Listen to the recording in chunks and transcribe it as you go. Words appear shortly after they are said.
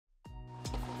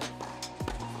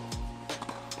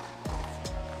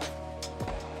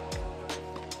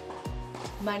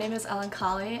My name is Ellen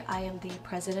Collie. I am the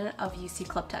president of UC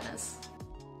Club Tennis.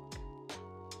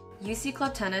 UC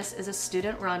Club Tennis is a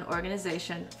student-run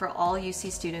organization for all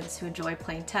UC students who enjoy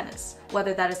playing tennis,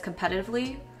 whether that is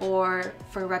competitively or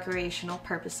for recreational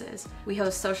purposes. We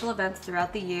host social events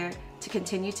throughout the year to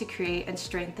continue to create and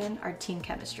strengthen our team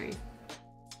chemistry.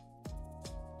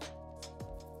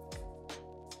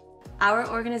 Our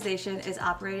organization is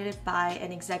operated by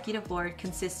an executive board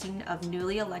consisting of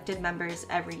newly elected members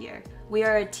every year. We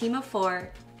are a team of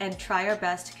 4 and try our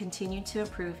best to continue to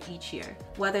improve each year,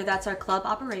 whether that's our club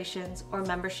operations or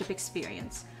membership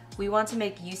experience. We want to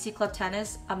make UC Club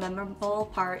Tennis a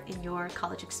memorable part in your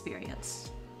college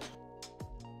experience.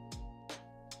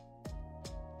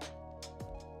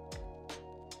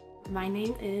 My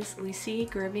name is Lucy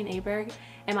Gervin-Aberg,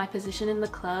 and my position in the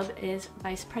club is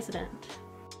Vice President.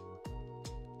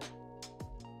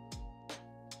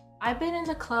 I've been in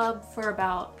the club for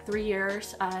about 3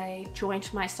 years. I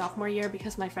joined my sophomore year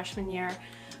because my freshman year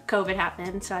COVID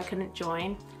happened, so I couldn't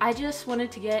join. I just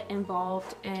wanted to get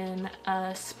involved in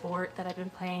a sport that I've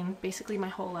been playing basically my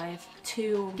whole life,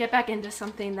 to get back into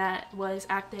something that was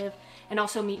active and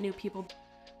also meet new people.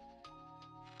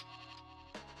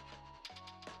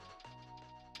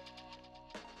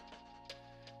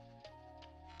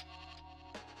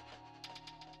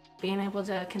 Being able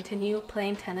to continue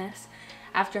playing tennis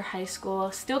after high school,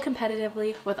 still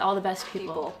competitively with all the best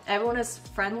people. Everyone is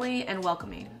friendly and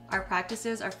welcoming. Our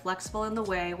practices are flexible in the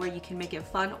way where you can make it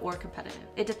fun or competitive.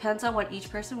 It depends on what each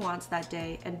person wants that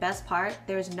day, and best part,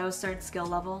 there is no certain skill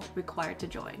level required to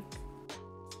join.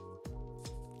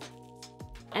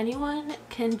 Anyone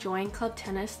can join club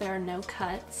tennis, there are no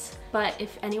cuts, but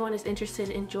if anyone is interested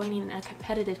in joining a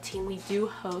competitive team, we do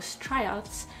host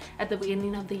tryouts at the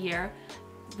beginning of the year,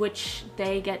 which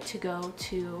they get to go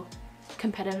to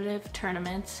competitive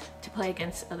tournaments to play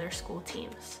against other school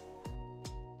teams.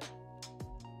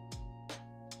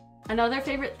 Another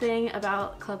favorite thing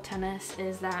about club tennis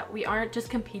is that we aren't just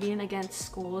competing against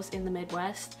schools in the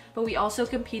Midwest, but we also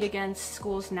compete against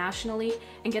schools nationally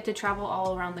and get to travel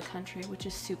all around the country, which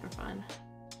is super fun.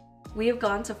 We have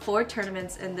gone to 4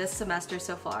 tournaments in this semester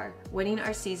so far, winning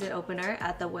our season opener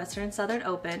at the Western Southern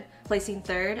Open, placing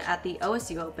 3rd at the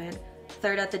OSU Open,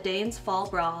 3rd at the Danes Fall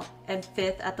Brawl, and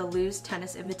 5th at the Lewes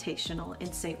Tennis Invitational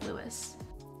in St. Louis.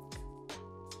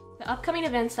 The upcoming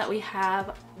events that we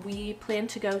have, we plan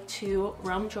to go to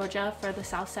Rome, Georgia for the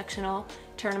South Sectional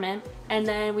Tournament, and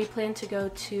then we plan to go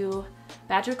to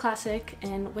Badger Classic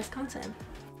in Wisconsin.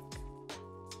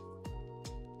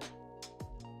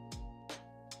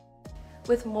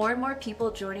 With more and more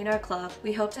people joining our club,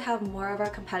 we hope to have more of our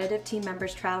competitive team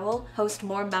members travel, host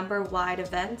more member-wide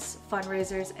events,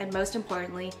 fundraisers, and most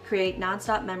importantly, create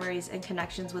non-stop memories and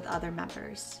connections with other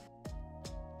members.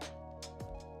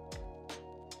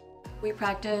 We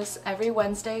practice every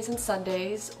Wednesdays and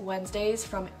Sundays, Wednesdays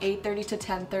from 8:30 to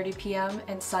 10:30 p.m.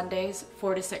 and Sundays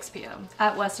 4 to 6 p.m.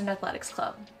 at Western Athletics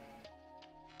Club.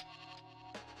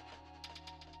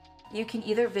 You can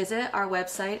either visit our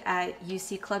website at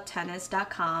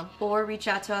ucclubtennis.com or reach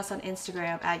out to us on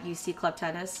Instagram at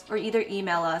ucclubtennis, or either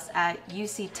email us at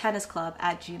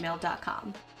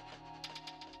uctennisclub@gmail.com.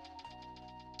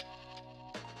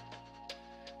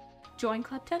 Join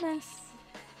Club Tennis!